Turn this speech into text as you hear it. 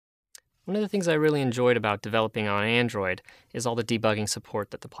One of the things I really enjoyed about developing on Android is all the debugging support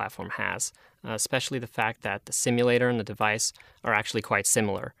that the platform has, especially the fact that the simulator and the device are actually quite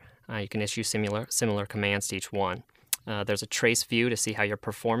similar. You can issue similar commands to each one. There's a trace view to see how your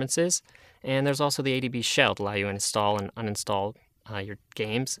performance is, and there's also the ADB shell to allow you to install and uninstall your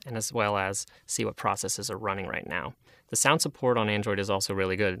games, and as well as see what processes are running right now. The sound support on Android is also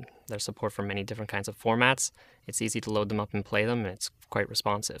really good. There's support for many different kinds of formats. It's easy to load them up and play them, and it's quite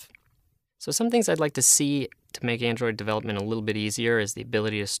responsive. So some things I'd like to see to make Android development a little bit easier is the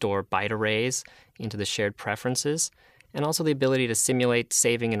ability to store byte arrays into the shared preferences, and also the ability to simulate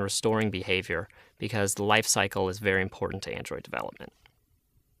saving and restoring behavior, because the life cycle is very important to Android development.